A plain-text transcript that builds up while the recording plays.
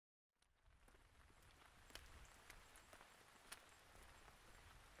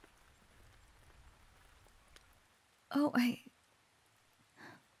Oh,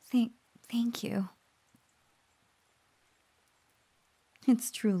 thank you.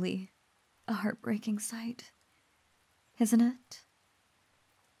 It's truly a heartbreaking sight, isn't it?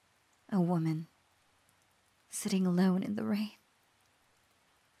 A woman sitting alone in the rain.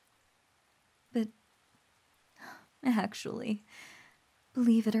 But actually,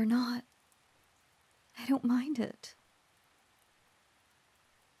 believe it or not, I don't mind it.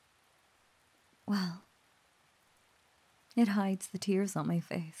 Well, it hides the tears on my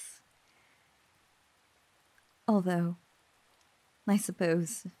face. Although, I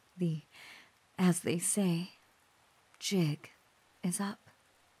suppose as they say, jig is up.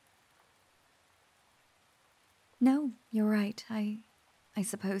 No, you're right. I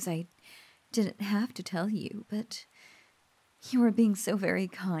suppose I didn't have to tell you, but you were being so very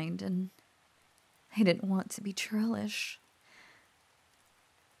kind, and I didn't want to be churlish.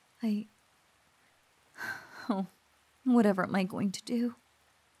 I... Oh, whatever am I going to do?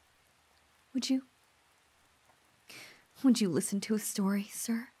 Would you... Would you listen to a story,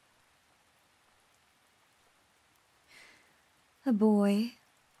 sir? A boy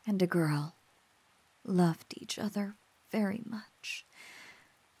and a girl loved each other very much.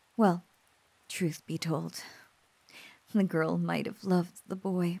 Well, truth be told, the girl might have loved the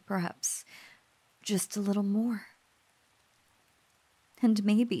boy, perhaps just a little more. And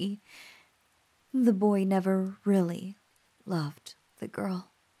maybe the boy never really loved the girl.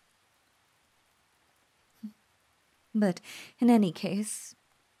 But in any case,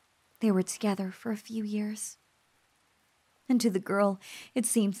 they were together for a few years. And to the girl, it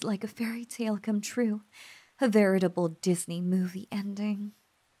seemed like a fairy tale come true, a veritable Disney movie ending.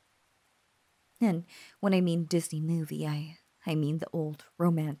 And when I mean Disney movie, I mean the old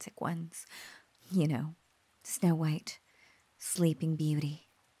romantic ones. You know, Snow White, Sleeping Beauty,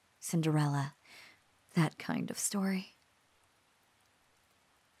 Cinderella, that kind of story.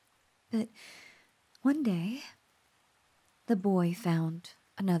 But one day, the boy found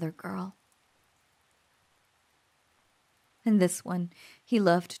another girl. And this one he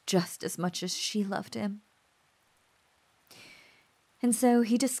loved just as much as she loved him. And so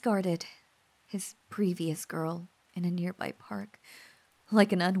he discarded his previous girl in a nearby park,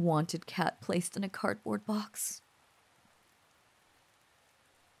 like an unwanted cat placed in a cardboard box.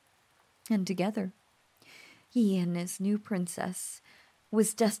 And together, he and his new princess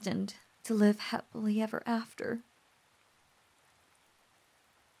was destined to live happily ever after.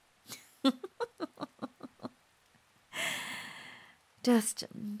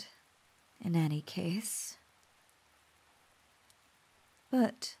 Destined, in any case.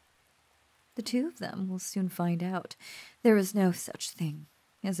 But the two of them will soon find out there is no such thing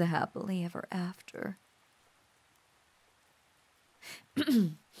as a happily ever after.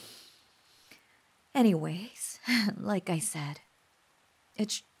 Anyways, like I said,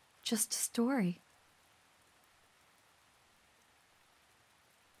 it's just a story.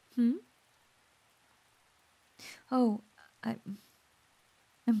 Oh,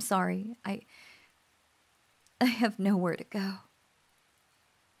 I'm sorry. I have nowhere to go.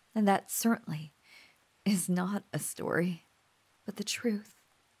 And that certainly is not a story, but the truth.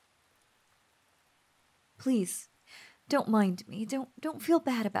 Please, don't mind me. Don't feel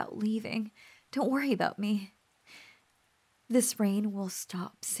bad about leaving. Don't worry about me. This rain will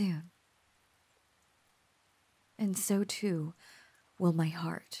stop soon. And so too will my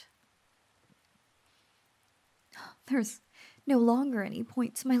heart. There's no longer any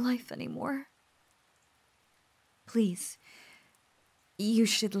point to my life anymore. Please, you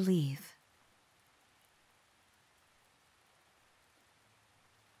should leave.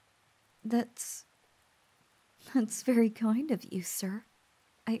 That's very kind of you, sir.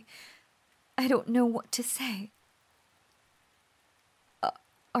 I don't know what to say.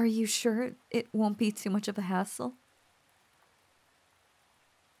 Are you sure it won't be too much of a hassle?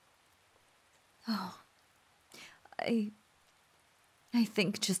 Oh, I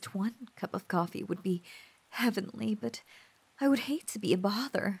think just one cup of coffee would be heavenly, but I would hate to be a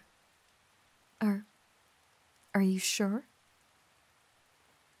bother. Are you sure?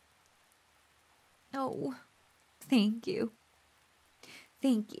 Oh, thank you.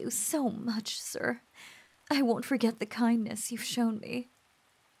 Thank you so much, sir. I won't forget the kindness you've shown me.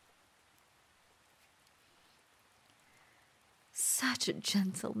 Such a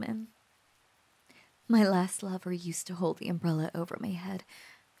gentleman. My last lover used to hold the umbrella over my head,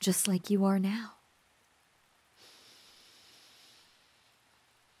 just like you are now.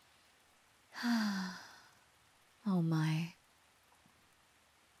 Oh my.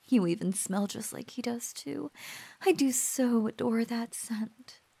 You even smell just like he does too. I do so adore that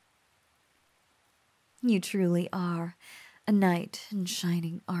scent. You truly are a knight in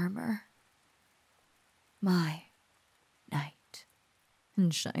shining armor. My knight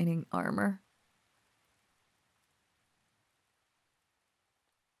in shining armor.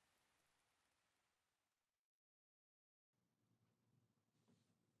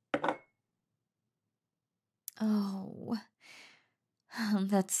 Oh,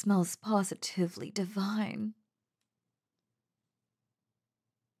 that smells positively divine.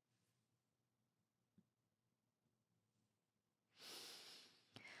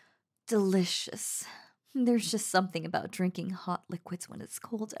 Delicious. There's just something about drinking hot liquids when it's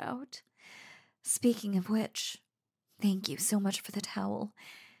cold out. Speaking of which, thank you so much for the towel.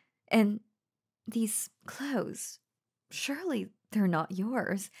 And these clothes, surely they're not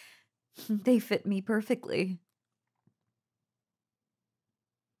yours. They fit me perfectly.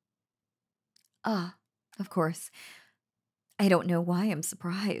 Ah, of course. I don't know why I'm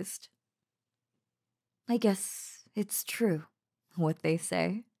surprised. I guess it's true, what they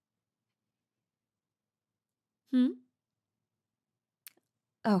say. Hmm?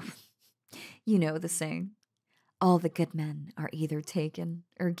 Oh, you know the saying. All the good men are either taken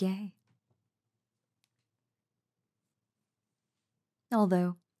or gay.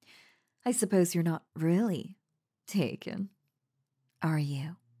 Although, I suppose you're not really taken, are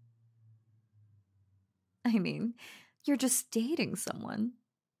you? I mean, you're just dating someone,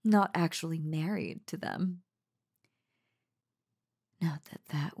 not actually married to them. Not that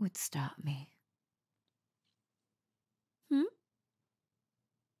that would stop me. Hmm?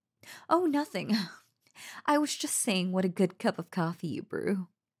 Oh, nothing. I was just saying what a good cup of coffee you brew.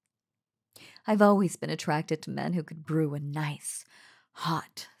 I've always been attracted to men who could brew a nice,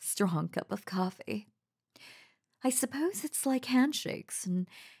 hot, strong cup of coffee. I suppose it's like handshakes and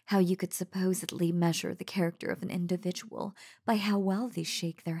how you could supposedly measure the character of an individual by how well they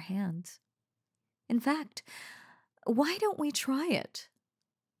shake their hand. In fact, why don't we try it?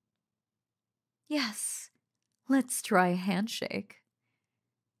 Yes, let's try a handshake.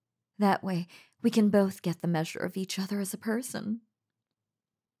 That way, we can both get the measure of each other as a person.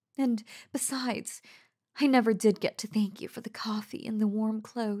 And besides, I never did get to thank you for the coffee and the warm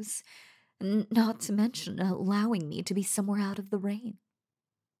clothes, not to mention allowing me to be somewhere out of the rain.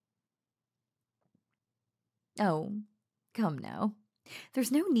 Oh, come now.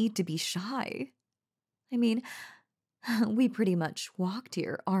 There's no need to be shy. I mean, we pretty much walked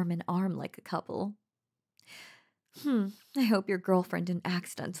here arm in arm like a couple. I hope your girlfriend didn't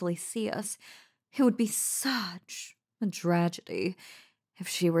accidentally see us. It would be such a tragedy if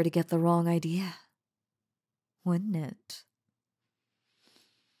she were to get the wrong idea, wouldn't it?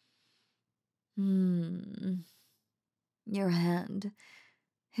 Hmm. Your hand.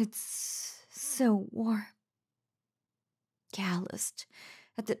 It's so warm. Calloused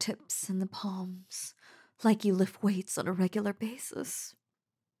at the tips and the palms, like you lift weights on a regular basis.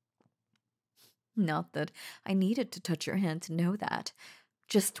 Not that I needed to touch your hand to know that.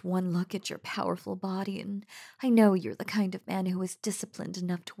 Just one look at your powerful body, and I know you're the kind of man who is disciplined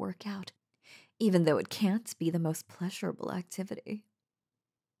enough to work out, even though it can't be the most pleasurable activity.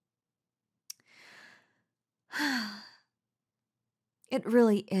 It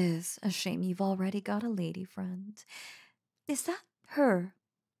really is a shame you've already got a lady friend. Is that her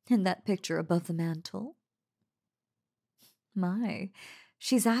in that picture above the mantel? My,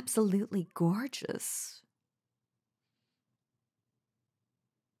 she's absolutely gorgeous.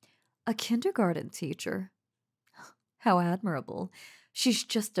 A kindergarten teacher. How admirable. She's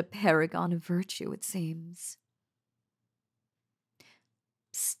just a paragon of virtue, it seems.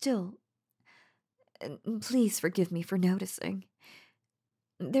 Still, please forgive me for noticing.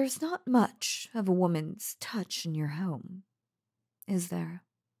 There's not much of a woman's touch in your home, is there?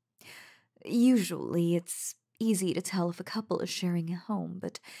 Usually, it's easy to tell if a couple is sharing a home,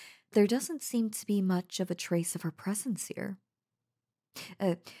 but there doesn't seem to be much of a trace of her presence here.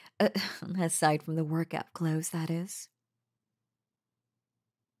 Uh, uh, aside from the workout clothes, that is.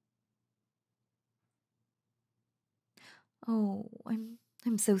 Oh,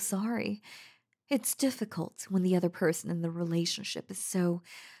 I'm so sorry. It's difficult when the other person in the relationship is so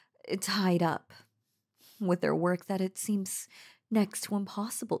tied up with their work that it seems next to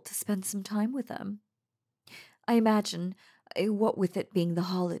impossible to spend some time with them. I imagine, what with it being the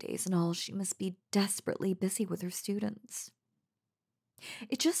holidays and all, she must be desperately busy with her students.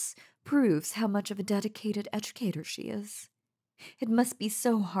 It just proves how much of a dedicated educator she is. It must be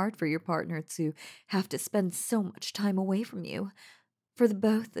so hard for your partner to have to spend so much time away from you, for the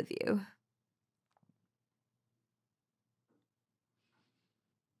both of you.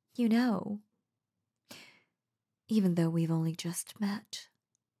 You know, even though we've only just met,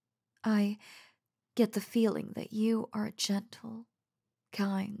 I get the feeling that you are a gentle,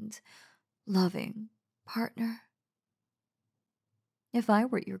 kind, loving partner. If I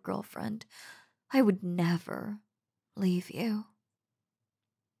were your girlfriend, I would never leave you.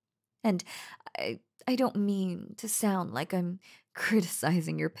 And I don't mean to sound like I'm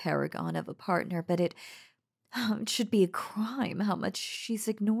criticizing your paragon of a partner, but it should be a crime how much she's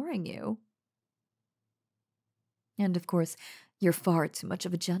ignoring you. And of course, you're far too much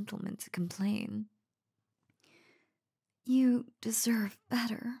of a gentleman to complain. You deserve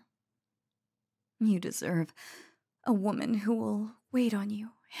better. You deserve a woman who will wait on you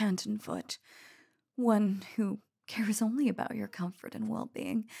hand and foot. One who cares only about your comfort and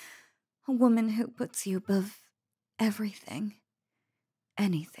well-being. A woman who puts you above everything,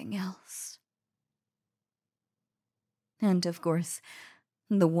 anything else. And of course,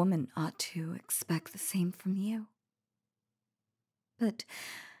 the woman ought to expect the same from you. But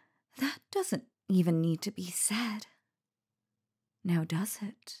that doesn't even need to be said. Now does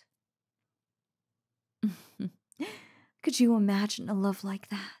it? Could you imagine a love like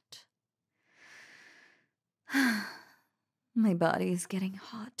that? My body is getting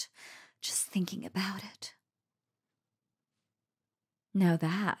hot just thinking about it. Now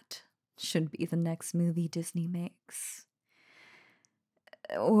that should be the next movie Disney makes.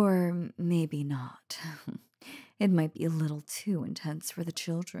 Or maybe not. It might be a little too intense for the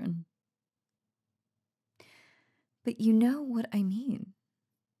children. But you know what I mean,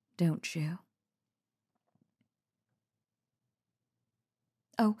 don't you?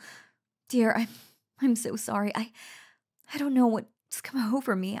 Oh, dear, I'm so sorry. I don't know what's come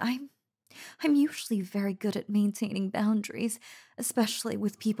over me. I'm usually very good at maintaining boundaries, especially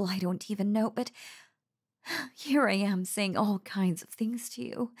with people I don't even know, but here I am saying all kinds of things to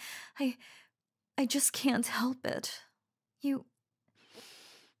you. I just can't help it. You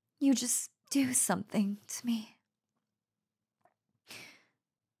just do something to me.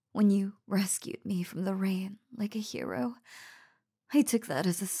 When you rescued me from the rain like a hero, I took that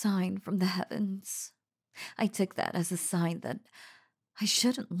as a sign from the heavens. I took that as a sign that I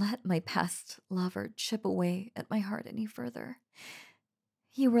shouldn't let my past lover chip away at my heart any further.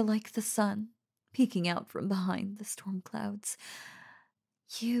 You were like the sun, peeking out from behind the storm clouds.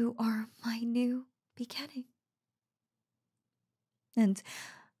 You are my new beginning. And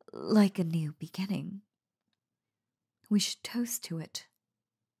like a new beginning, we should toast to it,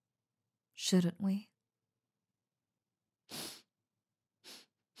 shouldn't we?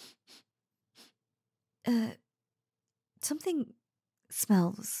 Uh, Something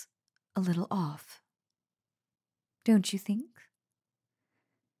smells a little off, don't you think?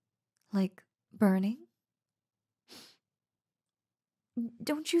 Like burning?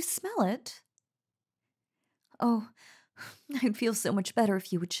 Don't you smell it? Oh, I'd feel so much better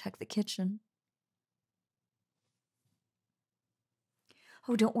if you would check the kitchen.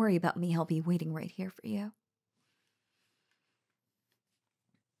 Oh, don't worry about me. I'll be waiting right here for you.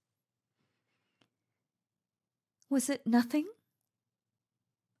 Was it nothing?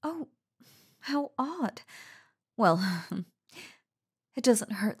 Oh, how odd. Well, it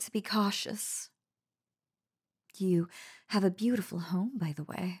doesn't hurt to be cautious. You have a beautiful home, by the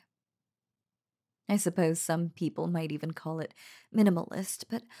way. I suppose some people might even call it minimalist,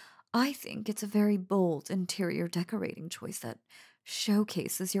 but I think it's a very bold interior decorating choice that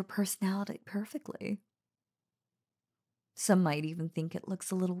showcases your personality perfectly. Some might even think it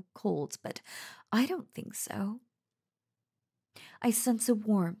looks a little cold, but I don't think so. I sense a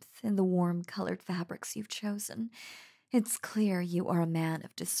warmth in the warm colored fabrics you've chosen. It's clear you are a man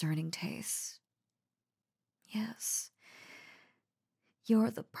of discerning taste. Yes,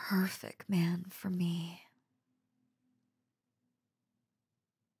 you're the perfect man for me.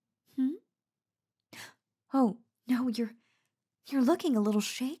 Hmm? Oh, no, you're looking a little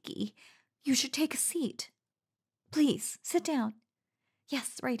shaky. You should take a seat. Please, sit down.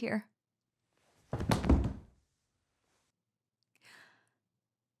 Yes, right here.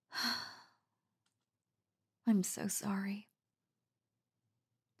 I'm so sorry.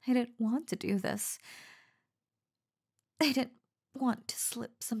 I didn't want to do this. I didn't want to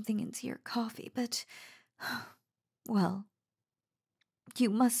slip something into your coffee, but, well, you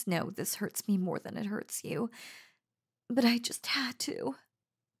must know this hurts me more than it hurts you. But I just had to.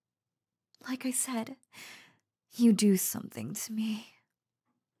 Like I said, you do something to me.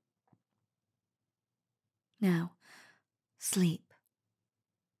 Now, sleep.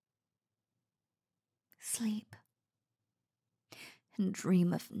 Sleep. And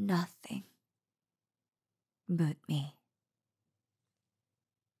dream of nothing but me.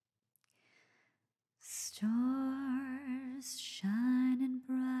 Stars shining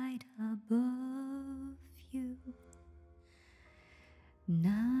bright above.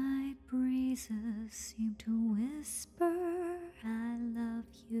 seem to whisper, I love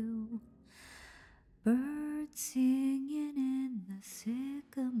you. Birds singing in the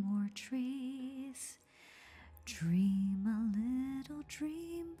sycamore trees. Dream a little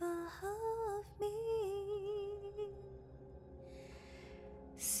dream of me.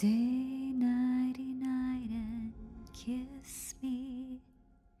 Say nighty night and kiss me.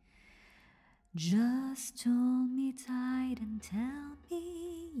 Just hold me tight and tell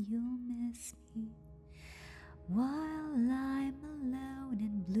me you'll miss me while I'm alone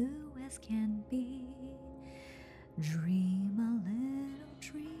and blue as can be. Dream a little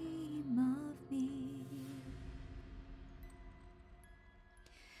dream of me.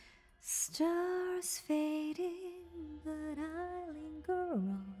 Stars fading, but I linger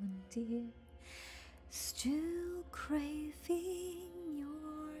on, dear, still craving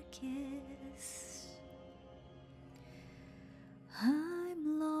your kiss.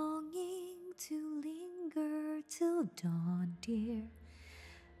 I'm longing to linger till dawn, dear,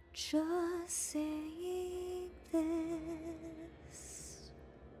 just saying this.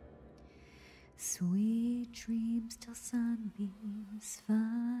 Sweet dreams till sunbeams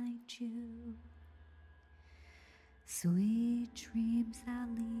find you. Sweet dreams that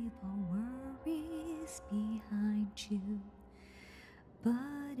leave all worries behind you.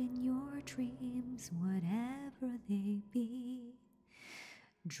 But in your dreams, whatever they be,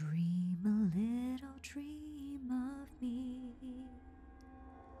 dream a little dream of me.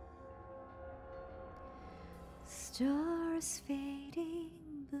 Stars fading,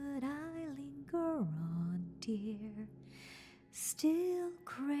 but I linger on, dear, still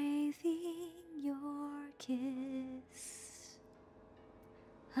craving your kiss.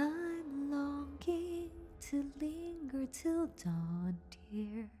 I'm longing to linger till dawn,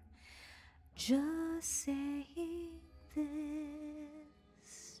 dear, just saying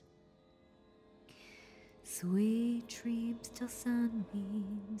this. Sweet dreams till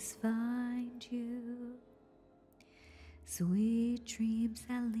sunbeams find you. Sweet dreams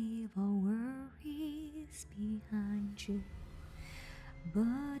that leave all worries behind you.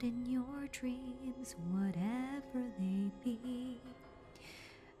 But in your dreams, whatever they be,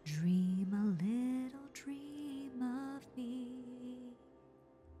 dream a little dream of me.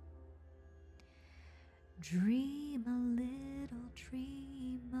 Dream a little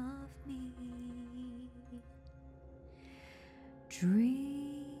dream of me.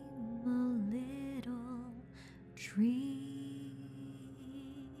 Dream a little dream